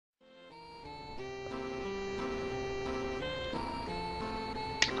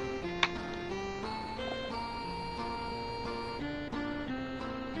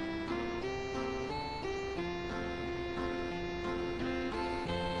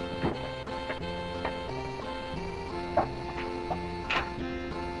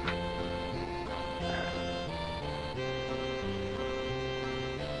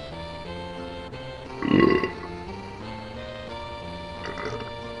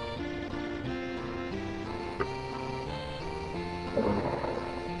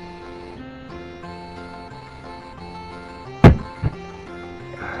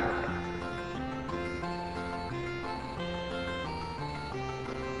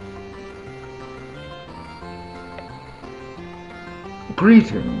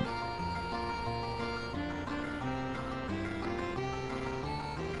Greetings.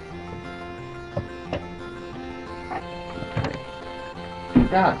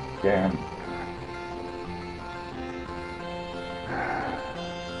 God damn.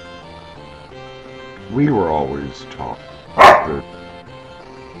 We were always taught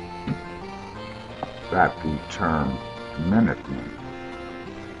that the term Minuteman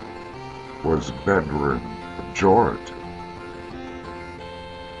was bedroom pejorative.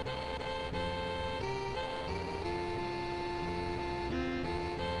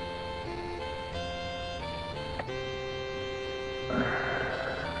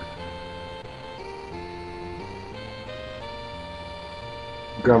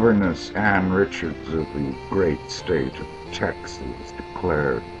 Governess Ann Richards of the great state of Texas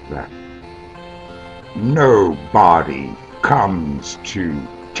declared that nobody comes to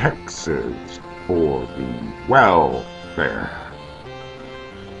Texas for the welfare.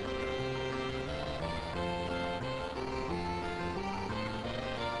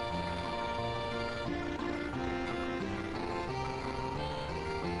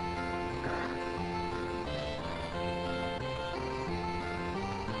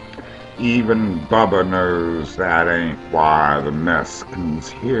 Even Bubba knows that ain't why the Mexicans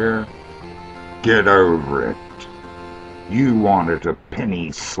here. Get over it. You wanted a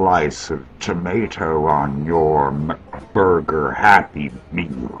penny slice of tomato on your McBurger Happy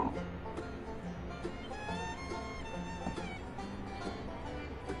Meal.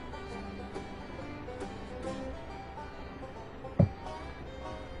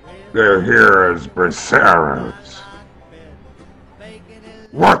 They're here as braceros.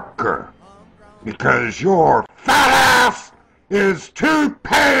 Worker. Because your fat ass is too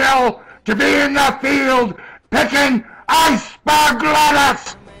pale to be in the field picking iceberg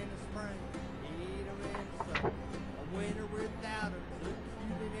lettuce!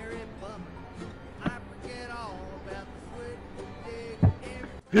 If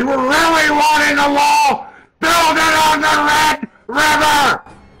you were really wanting a wall, build it on the Red River!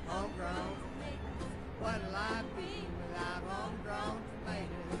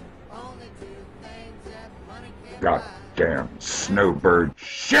 Goddamn snowbird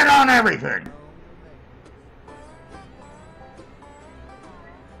shit on everything!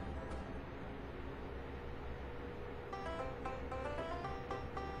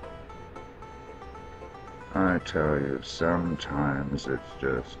 I tell you, sometimes it's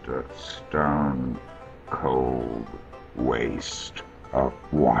just a stone cold waste of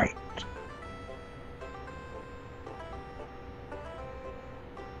white.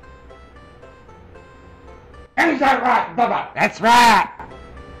 Ain't that right, Bubba? That's right!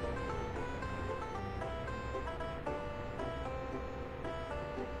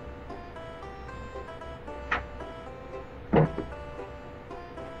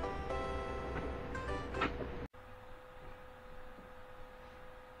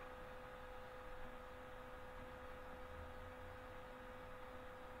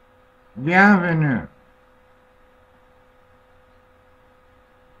 Bienvenue.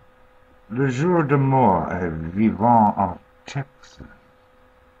 Le jour de mort est vivant en Texas.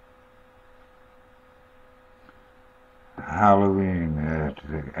 Halloween est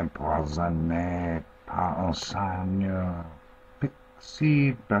empoisonné par un seigneur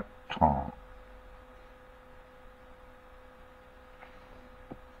pixie bâton.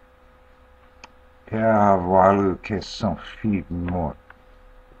 Et a voulu que son fille morte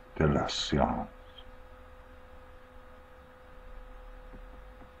de la science.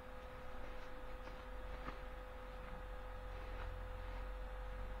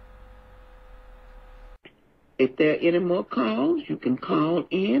 If there are any more calls, you can call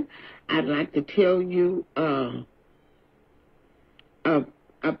in. I'd like to tell you about an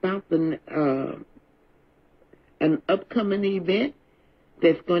upcoming event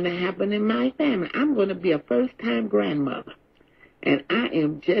that's going to happen in my family. I'm going to be a first-time grandmother, and I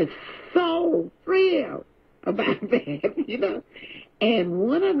am just so thrilled about that, you know. And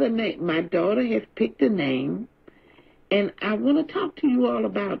one of the names, my daughter has picked a name, and I want to talk to you all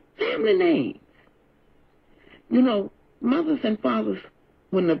about family names. You know, mothers and fathers,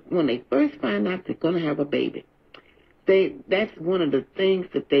 when they first find out they're going to have a baby, that's one of the things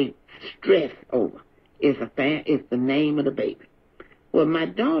that they stress over is the name of the baby. Well, my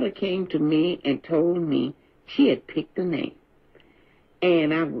daughter came to me and told me she had picked a name,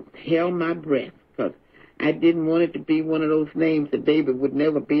 and I held my breath because I didn't want it to be one of those names that baby would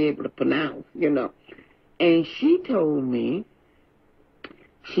never be able to pronounce, you know. And she told me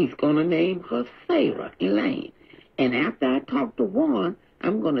she's going to name her Sarah Elaine. And after I talked to Juan,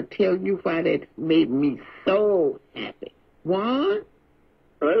 I'm going to tell you why that made me so happy. Juan,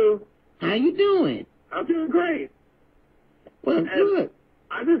 Hello. How you doing? I'm doing great. Well, And good.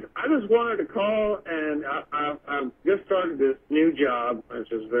 I just wanted to call, and I've just started this new job,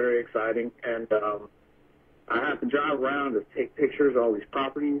 which is very exciting, and I have to drive around to take pictures of all these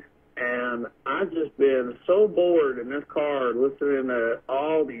properties, and I've just been so bored in this car listening to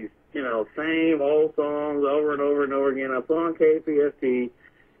all these, same old songs over and over and over again. I put on KPFT,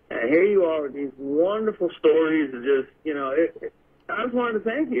 and here you are with these wonderful stories of just, I just wanted to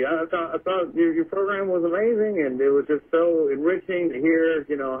thank you. I thought your program was amazing, and it was just so enriching to hear,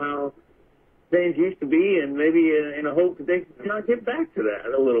 how things used to be, and maybe in a hope that they can kind of get back to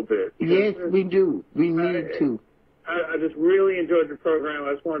that a little bit. Yes, we do. We need to. I just really enjoyed your program.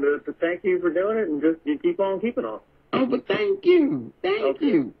 I just wanted to thank you for doing it, and just you keep on keeping on. Oh, but thank you. Thank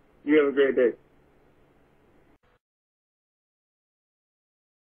you. You have a great day.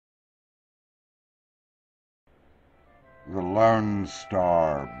 The Lone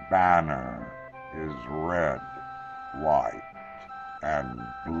Star banner is red, white, and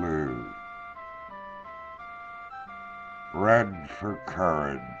blue. Red for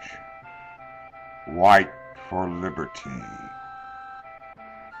courage, white for liberty,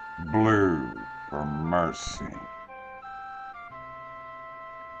 blue for mercy.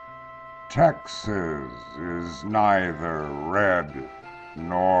 Texas is neither red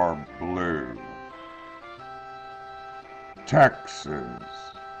nor blue. Texas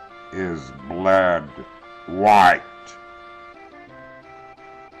is bled white.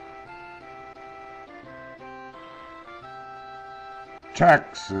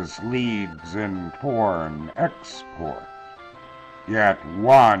 Texas leads in corn export, yet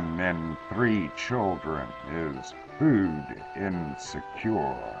 1 in 3 children is food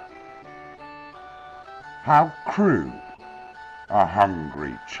insecure. How crude a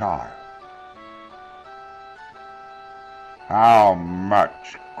hungry child. How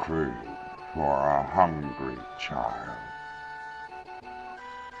much crude for a hungry child.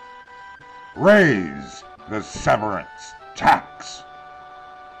 Raise the severance tax.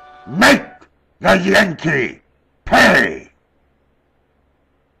 Make the Yankee pay.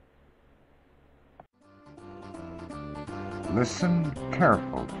 Listen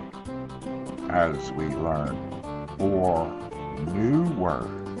carefully as we learn 4 new words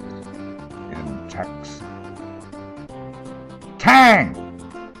in Texas. Tang,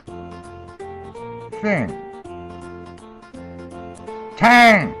 thing.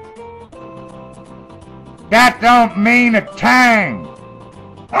 Tang. That don't mean a tang.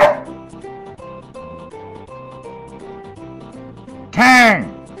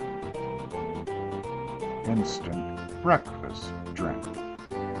 Tang. Instant breakfast drink.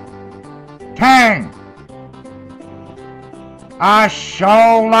 Tang. I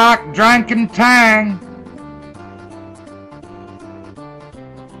sure like drinking Tang.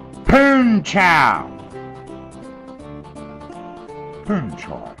 Poon chow. Poon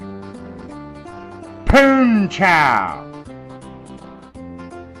choy. Poon chow.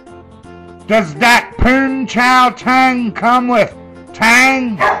 Does that poon chow Tang come with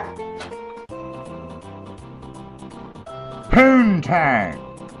Tang? Poon Tang.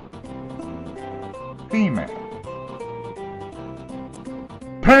 Female.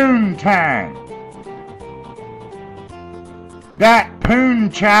 Poon Tang. That poon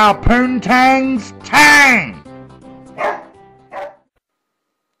chow poontang's Tang.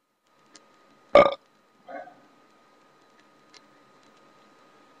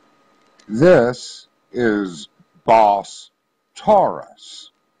 This is Boss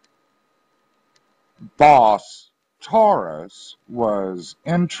Taurus. Boss Taurus was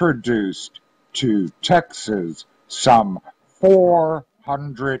introduced to Texas some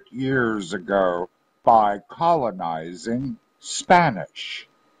 400 years ago by colonizing Spanish.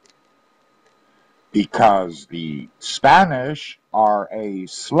 Because the Spanish are a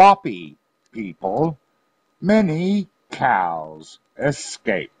sloppy people, many cows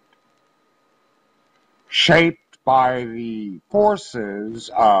escaped. Shaped by the forces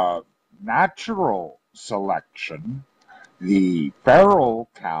of natural selection, the feral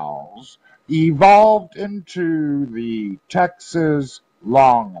cows evolved into the Texas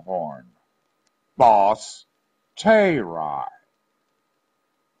Longhorn, Boss Tay-Rye.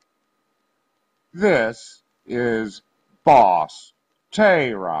 This is Boss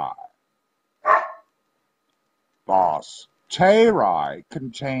Tay-Rye. Boss Tay-Rye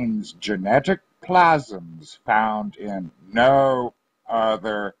contains genetic plasms found in no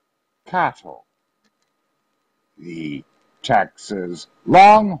other cattle. The Texas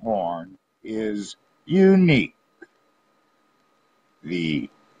Longhorn is unique. The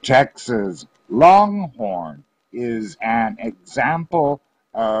Texas Longhorn is an example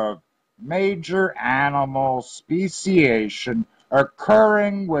of major animal speciation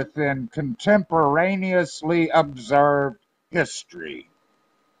occurring within contemporaneously observed history.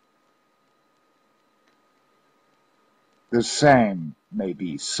 The same may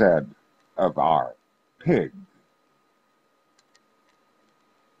be said of our pigs.